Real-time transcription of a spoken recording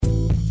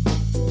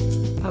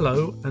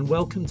Hello and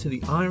welcome to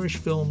the Irish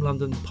Film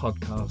London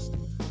podcast.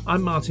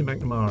 I'm Martin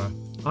McNamara,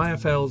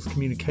 IFL's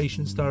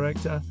Communications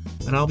Director,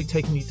 and I'll be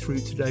taking you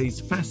through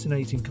today's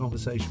fascinating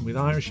conversation with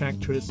Irish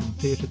actress and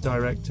theatre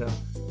director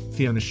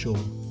Fiona Shaw.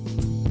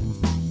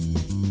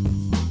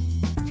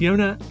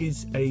 Fiona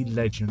is a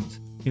legend.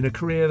 In a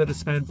career that has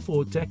spanned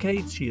 4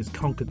 decades, she has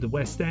conquered the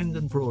West End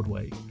and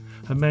Broadway.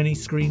 Her many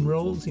screen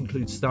roles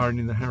include starring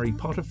in the Harry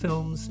Potter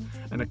films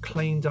and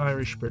acclaimed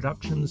Irish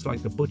productions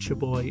like The Butcher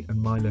Boy and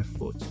My Left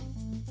Foot.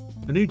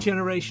 A new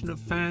generation of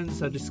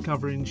fans are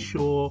discovering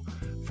Shaw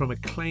from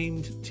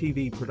acclaimed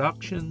TV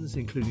productions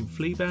including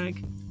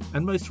Fleabag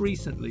and most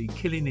recently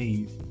Killing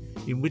Eve,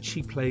 in which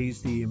she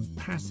plays the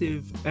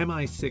impassive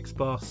MI6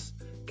 boss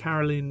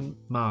Carolyn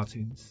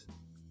Martins.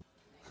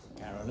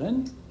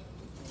 Carolyn?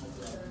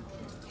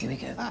 Here we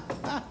go.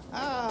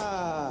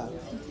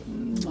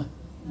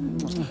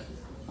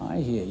 I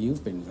hear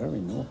you've been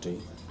very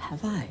naughty.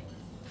 Have I?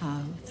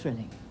 How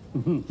thrilling.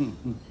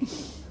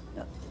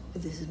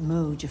 This is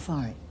Mo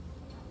Jafari,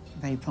 a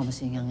very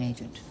promising young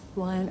agent,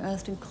 who I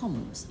unearthed in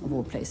Commons, of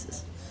all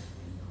places.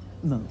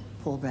 Mo,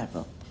 Paul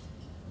Bradwell.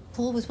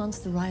 Paul was once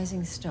the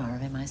rising star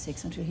of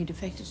MI6 until he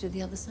defected to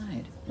the other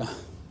side.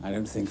 I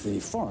don't think the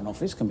Foreign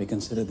Office can be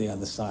considered the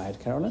other side,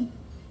 Carolyn.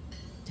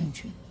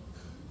 Don't you?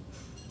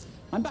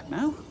 I'm back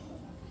now,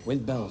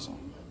 with bells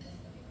on.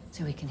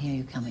 So we can hear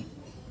you coming.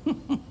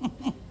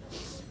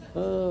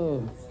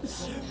 Oh,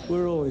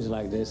 we're always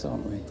like this,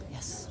 aren't we?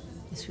 Yes,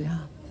 yes we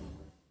are.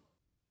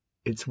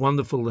 It's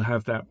wonderful to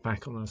have that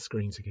back on our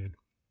screens again.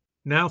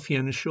 Now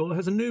Fiona Shaw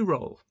has a new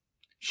role.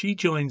 She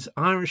joins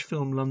Irish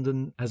Film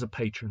London as a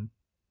patron.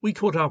 We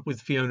caught up with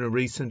Fiona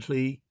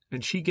recently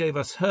and she gave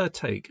us her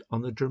take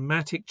on the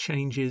dramatic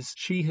changes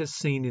she has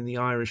seen in the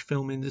Irish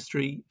film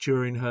industry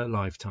during her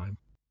lifetime.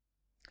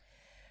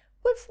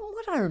 Well, from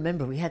what I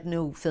remember, we had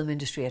no film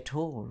industry at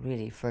all,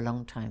 really, for a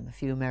long time. A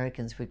few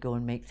Americans would go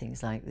and make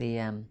things like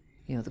The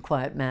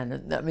Quiet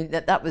Man. I mean,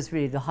 that was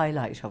really the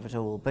highlight of it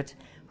all. But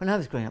when I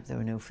was growing up, there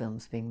were no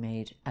films being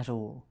made at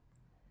all.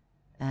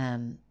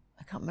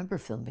 I can't remember a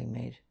film being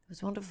made. There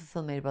was a wonderful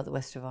film made about the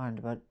west of Ireland,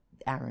 about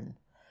Arran.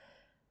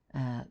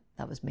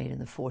 That was made in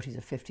the 40s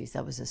or 50s.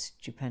 That was a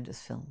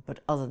stupendous film.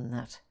 But other than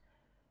that,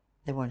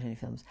 there weren't any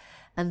films.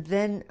 And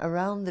then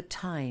around the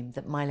time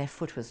that My Left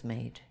Foot was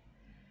made,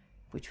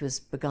 which was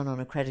begun on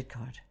a credit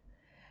card,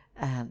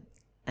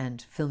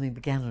 and filming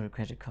began on a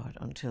credit card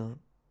until,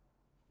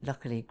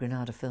 luckily,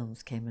 Granada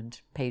Films came and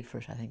paid for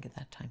it, I think, at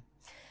that time.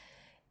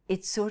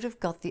 It sort of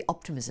got the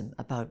optimism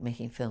about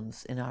making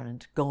films in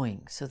Ireland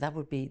going. So that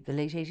would be the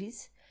late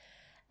 80s.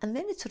 And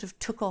then it sort of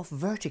took off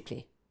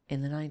vertically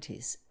in the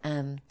 90s.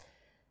 And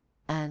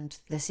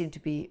there seemed to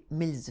be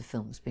millions of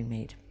films being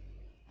made.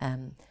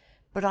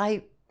 But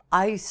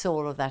I saw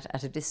all of that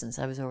at a distance.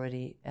 I was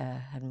already,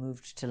 had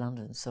moved to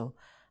London, so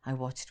I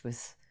watched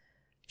with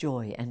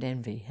joy and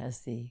envy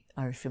as the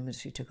Irish film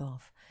industry took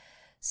off.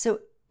 So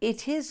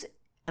it is,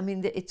 I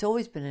mean, it's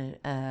always been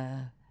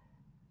a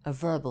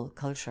verbal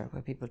culture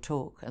where people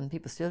talk, and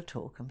people still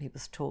talk, and people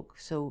talk.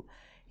 So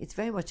it's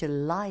very much a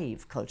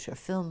live culture.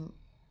 Film,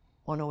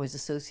 one always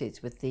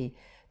associates with the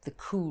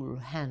cool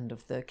hand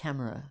of the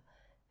camera,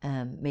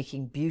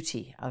 making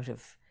beauty out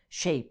of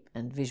shape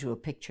and visual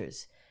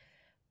pictures.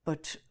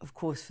 But, of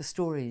course, for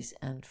stories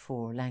and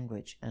for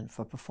language and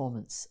for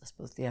performance, I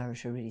suppose the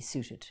Irish are really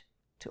suited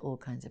to all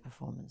kinds of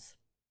performance.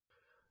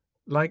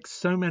 Like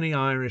so many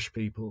Irish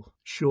people,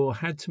 Shaw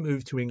had to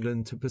move to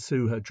England to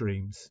pursue her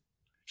dreams.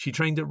 She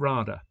trained at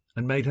RADA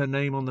and made her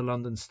name on the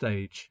London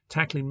stage,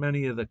 tackling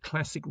many of the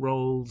classic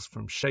roles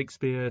from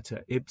Shakespeare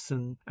to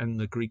Ibsen and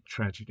the Greek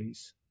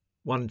tragedies.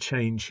 One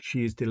change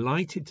she is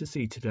delighted to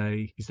see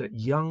today is that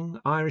young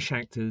Irish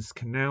actors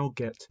can now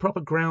get proper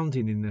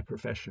grounding in their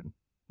profession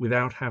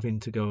without having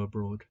to go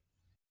abroad.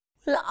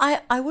 Well,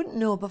 I wouldn't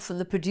know about from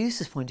the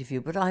producer's point of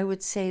view, but I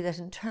would say that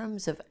in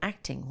terms of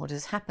acting, what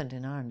has happened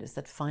in Ireland is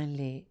that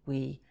finally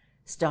we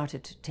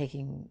started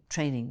taking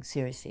training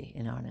seriously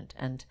in Ireland.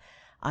 And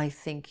I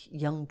think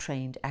young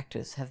trained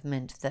actors have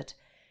meant that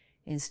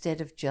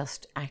instead of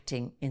just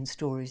acting in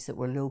stories that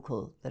were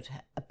local, that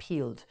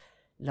appealed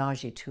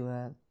largely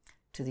to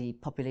the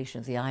population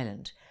of the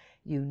island,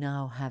 you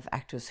now have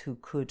actors who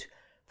could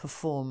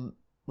perform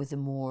with a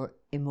more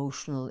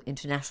emotional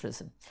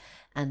internationalism.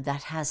 And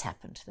that has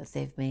happened, that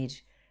they've made,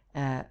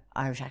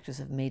 Irish actors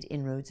have made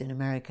inroads in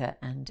America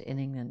and in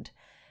England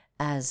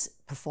as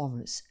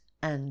performers.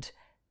 And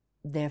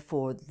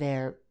therefore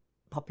their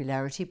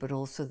popularity, but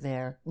also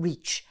their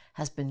reach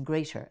has been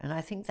greater. And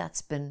I think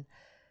that's been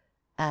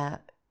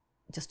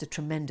just a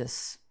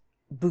tremendous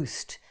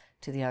boost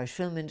to the Irish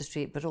film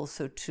industry, but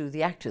also to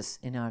the actors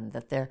in Ireland,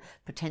 that their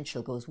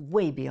potential goes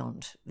way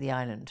beyond the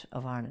island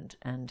of Ireland.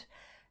 And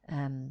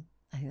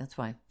I think that's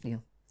why,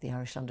 the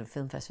Irish London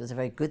Film Festival is a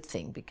very good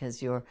thing,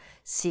 because you're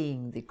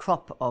seeing the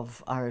crop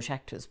of Irish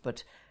actors,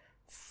 but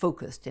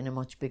focused in a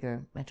much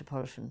bigger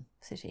metropolitan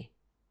city.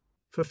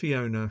 For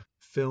Fiona,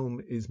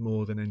 film is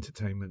more than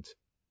entertainment.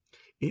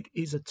 It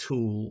is a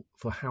tool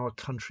for how a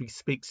country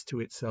speaks to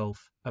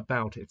itself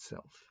about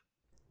itself.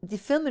 The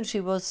film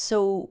industry was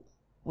so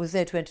was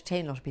there to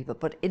entertain a lot of people.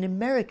 But in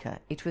America,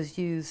 it was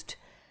used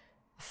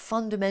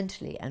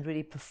fundamentally and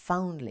really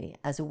profoundly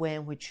as a way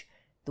in which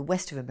the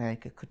West of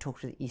America could talk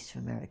to the East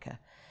of America.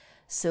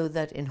 So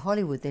that in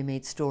Hollywood, they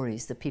made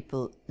stories that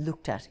people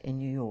looked at in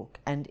New York,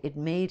 and it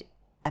made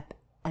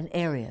an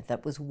area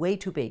that was way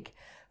too big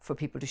for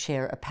people to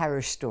share a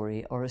parish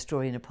story or a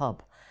story in a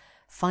pub.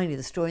 Finally,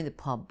 the story in the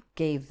pub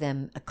gave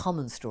them a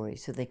common story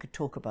so they could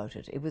talk about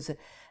it. It was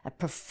a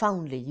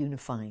profoundly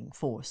unifying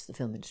force, the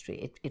film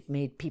industry. It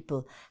made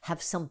people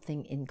have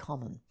something in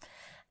common.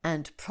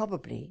 And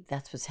probably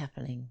that's what's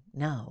happening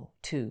now,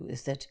 too,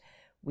 is that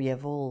we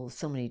have all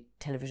so many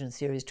television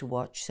series to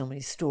watch, so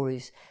many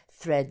stories,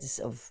 threads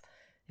of,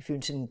 if you're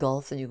interested in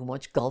golf, then you can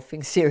watch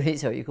golfing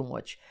series, or you can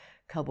watch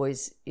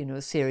cowboys,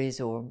 series,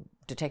 or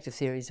detective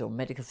series, or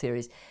medical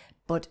series.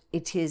 But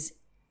it is,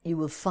 you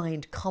will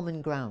find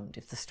common ground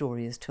if the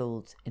story is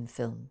told in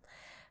film.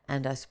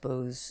 And I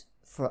suppose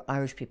for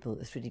Irish people,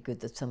 it's really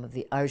good that some of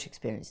the Irish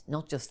experience,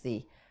 not just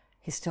the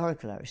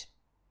historical Irish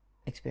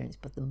experience,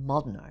 but the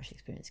modern Irish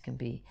experience, can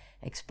be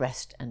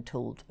expressed and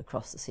told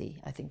across the sea.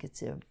 I think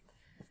it's a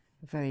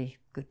very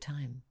good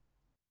time.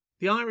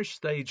 The Irish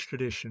stage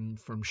tradition,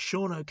 from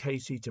Sean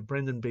O'Casey to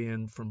Brendan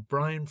Behan, from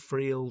Brian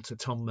Friel to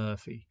Tom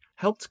Murphy,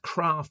 helped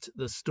craft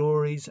the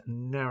stories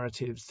and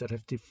narratives that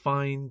have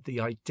defined the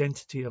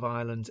identity of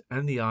Ireland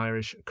and the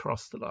Irish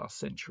across the last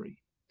century.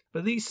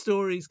 But these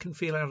stories can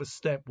feel out of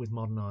step with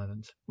modern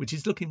Ireland, which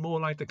is looking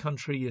more like the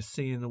country you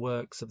see in the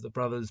works of the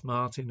brothers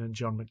Martin and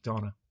John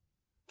McDonagh.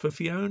 For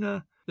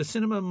Fiona, the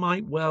cinema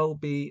might well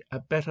be a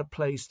better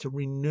place to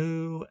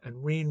renew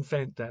and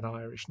reinvent that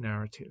Irish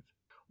narrative.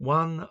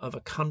 One of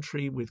a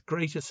country with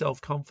greater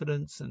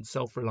self-confidence and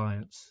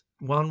self-reliance.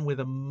 One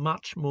with a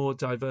much more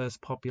diverse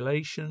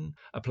population,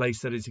 a place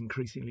that is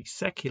increasingly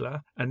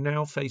secular and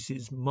now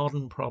faces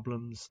modern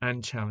problems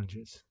and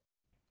challenges.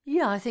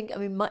 Yeah, I think,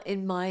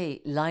 in my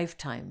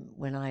lifetime,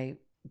 when I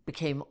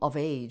became of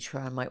age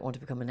where I might want to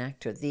become an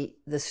actor,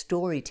 the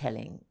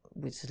storytelling,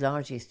 which is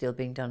largely still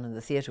being done in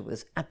the theatre,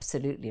 was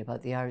absolutely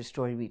about the Irish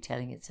story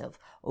retelling itself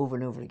over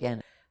and over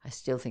again. I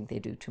still think they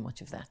do too much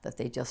of that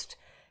they just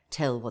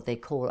tell what they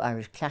call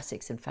Irish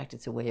classics. In fact,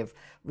 it's a way of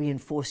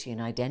reinforcing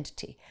an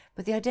identity.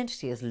 But the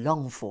identity is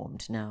long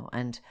formed now,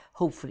 and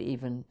hopefully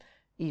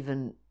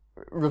even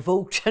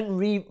revoked and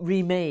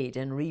remade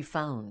and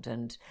refound.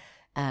 And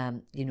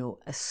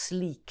a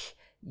sleek,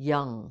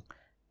 young,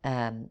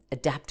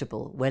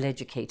 adaptable,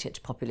 well-educated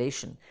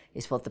population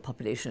is what the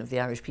population of the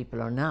Irish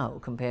people are now,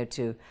 compared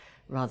to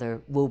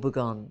rather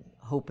woebegone,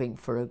 hoping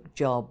for a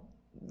job,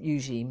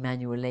 usually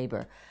manual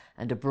labour,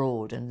 and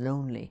abroad and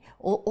lonely.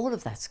 All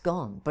of that's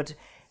gone. But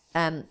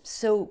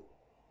so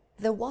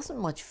there wasn't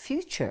much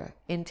future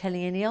in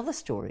telling any other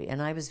story.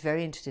 And I was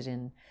very interested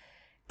in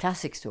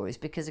classic stories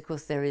because, of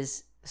course,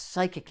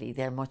 psychically,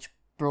 they're much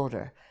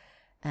broader.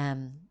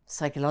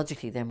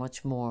 Psychologically, they're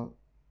much more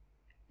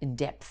in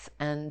depth.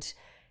 And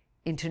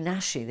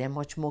internationally, they're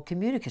much more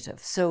communicative.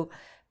 So,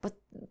 but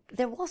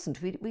there wasn't.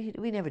 We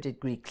never did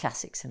Greek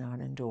classics in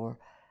Ireland, or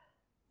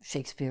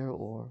Shakespeare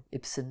or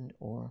Ibsen,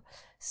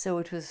 so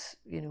it was,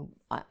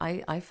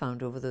 I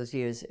found over those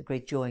years a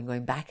great joy in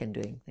going back and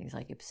doing things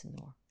like Ibsen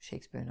or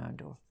Shakespeare in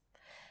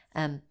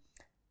Ireland.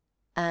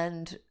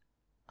 And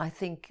I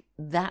think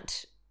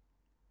that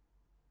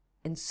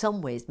in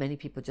some ways many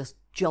people just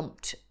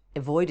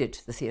avoided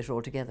the theatre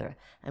altogether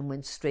and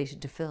went straight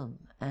into film.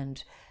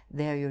 And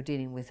there you're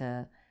dealing with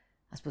a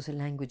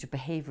language of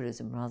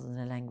behaviourism rather than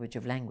a language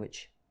of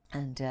language.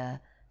 And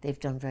they've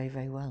done very,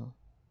 very well.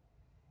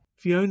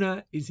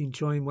 Fiona is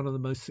enjoying one of the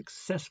most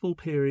successful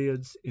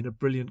periods in a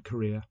brilliant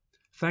career,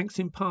 thanks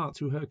in part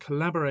to her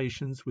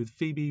collaborations with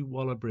Phoebe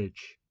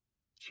Waller-Bridge.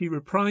 She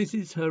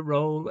reprises her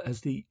role as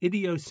the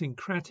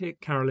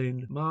idiosyncratic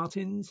Caroline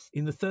Martins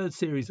in the third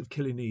series of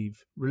Killing Eve,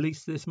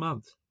 released this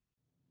month.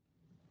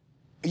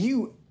 Are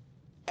you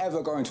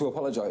ever going to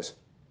apologise?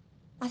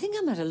 I think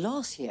I'm at a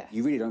loss here.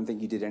 You really don't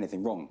think you did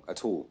anything wrong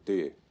at all, do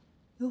you?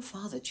 Your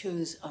father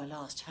chose our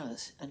last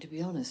house, and to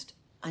be honest,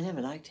 I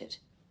never liked it.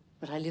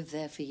 But I lived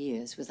there for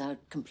years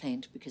without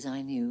complaint because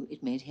I knew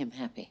it made him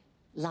happy.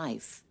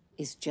 Life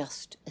is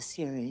just a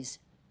series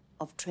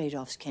of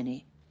trade-offs,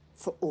 Kenny,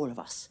 for all of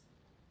us.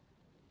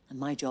 And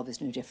my job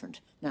is no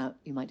different. Now,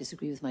 you might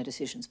disagree with my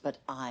decisions, but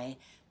I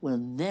will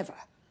never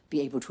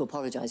be able to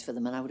apologise for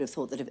them, and I would have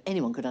thought that if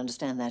anyone could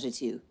understand that,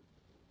 it's you.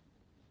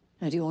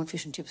 Now, do you want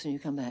fish and chips when you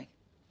come back?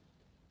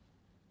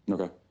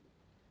 Okay.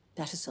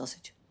 That is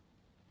sausage.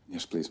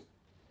 Yes, please.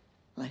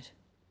 Right.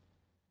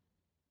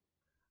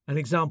 An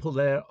example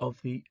there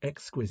of the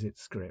exquisite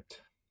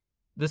script.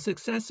 The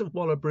success of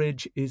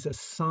Waller-Bridge is a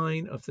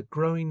sign of the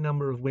growing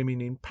number of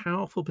women in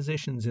powerful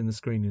positions in the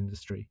screen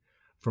industry,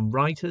 from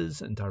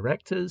writers and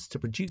directors to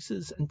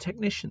producers and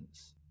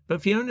technicians.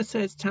 But Fiona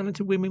says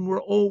talented women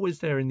were always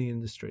there in the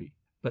industry,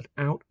 but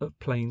out of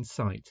plain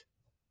sight.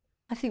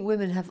 I think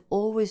women have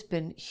always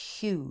been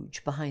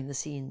huge behind the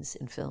scenes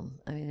in film.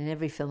 In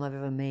every film I've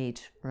ever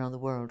made around the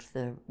world,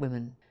 there are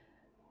women.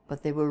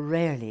 But they were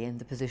rarely in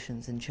the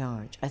positions in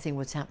charge. I think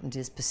what's happened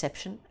is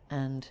perception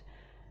and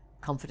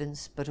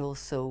confidence, but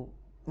also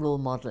role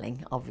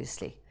modelling,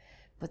 obviously.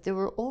 But there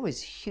were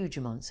always huge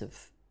amounts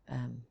of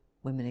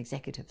women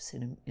executives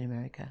in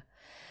America.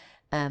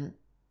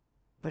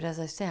 But as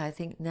I say, I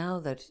think now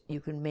that you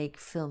can make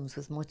films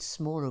with much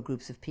smaller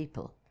groups of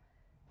people,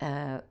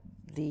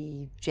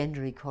 the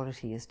gender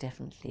equality is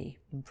definitely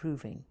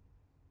improving.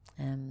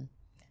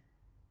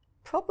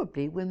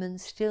 Probably women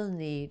still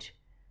need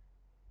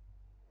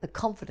the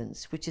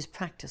confidence, which is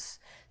practice.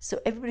 So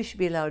everybody should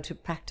be allowed to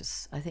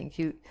practice. I think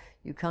you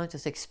can't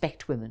just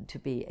expect women to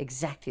be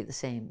exactly the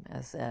same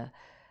as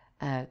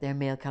their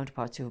male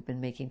counterparts who have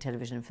been making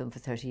television and film for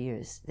 30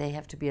 years. They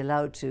have to be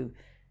allowed to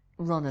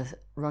run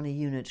a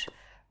unit,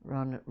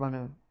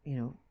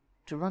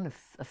 to run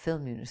a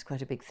film unit is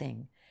quite a big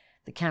thing.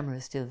 The camera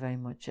is still very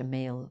much a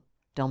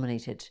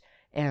male-dominated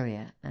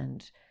area,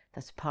 and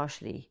that's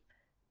partially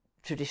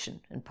tradition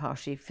and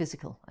partially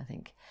physical, I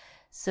think.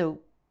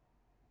 So,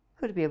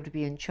 got to be able to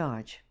be in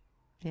charge.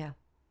 Yeah,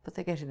 but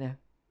they're getting there.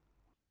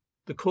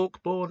 The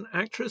Cork-born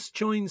actress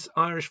joins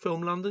Irish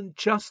Film London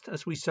just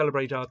as we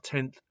celebrate our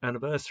 10th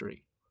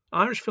anniversary.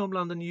 Irish Film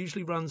London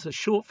usually runs a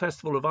short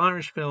festival of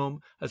Irish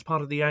film as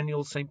part of the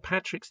annual St.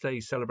 Patrick's Day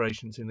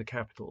celebrations in the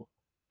capital.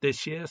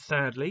 This year,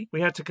 sadly,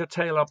 we had to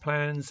curtail our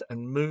plans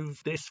and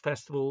move this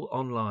festival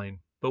online.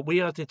 But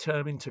we are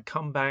determined to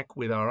come back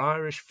with our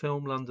Irish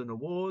Film London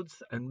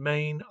Awards and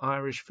main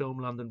Irish Film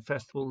London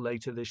Festival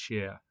later this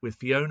year, with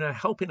Fiona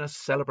helping us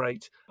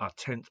celebrate our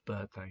 10th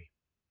birthday.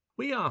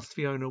 We asked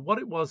Fiona what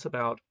it was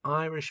about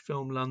Irish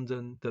Film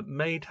London that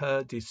made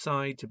her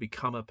decide to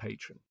become a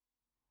patron.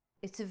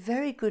 It's a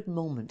very good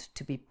moment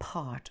to be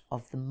part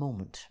of the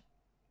moment,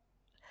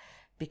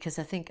 because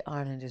I think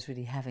Ireland is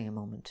really having a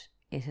moment.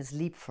 It has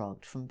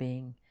leapfrogged from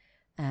being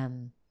a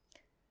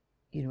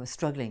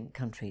struggling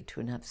country to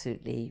an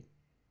absolutely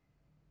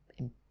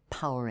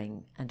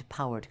empowering and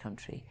powered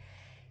country.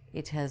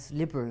 It has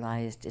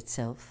liberalised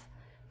itself,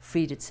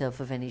 freed itself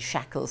of any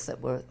shackles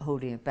that were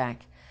holding it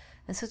back.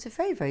 And so it's a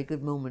very, very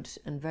good moment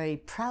and very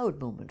proud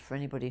moment for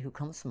anybody who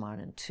comes from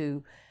Ireland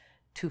to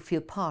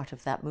feel part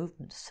of that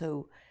movement.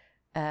 So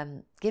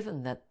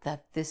given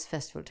that this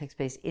festival takes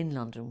place in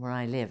London, where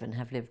I live and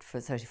have lived for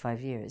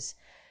 35 years,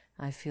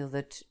 I feel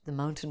that the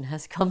mountain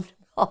has come to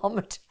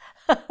Muhammad,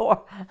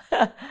 or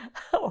the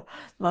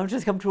mountain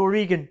has come to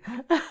Oregon.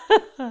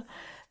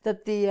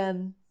 that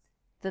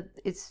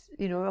it's,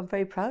 I'm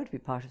very proud to be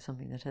part of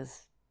something that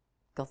has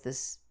got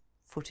this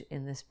foot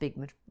in this big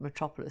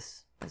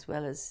metropolis, as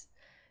well as,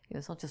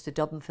 it's not just a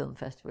Dublin Film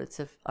Festival, it's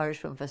an Irish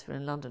Film Festival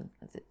in London.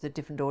 It's a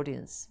different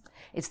audience.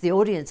 It's the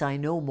audience I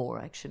know more,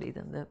 actually,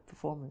 than the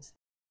performers.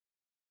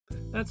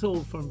 That's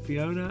all from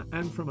Fiona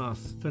and from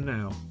us for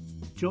now.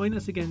 Join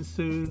us again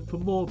soon for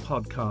more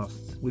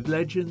podcasts with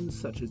legends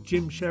such as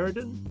Jim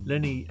Sheridan,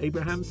 Lenny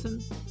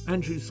Abrahamson,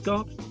 Andrew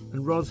Scott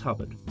and Ros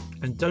Hubbard.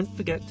 And don't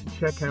forget to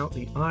check out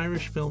the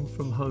Irish Film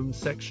From Home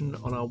section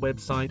on our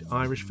website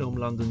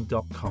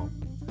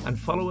irishfilmlondon.com, and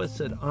follow us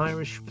at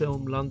Irish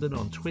Film London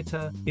on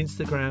Twitter,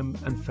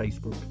 Instagram and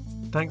Facebook.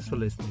 Thanks for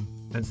listening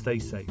and stay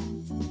safe.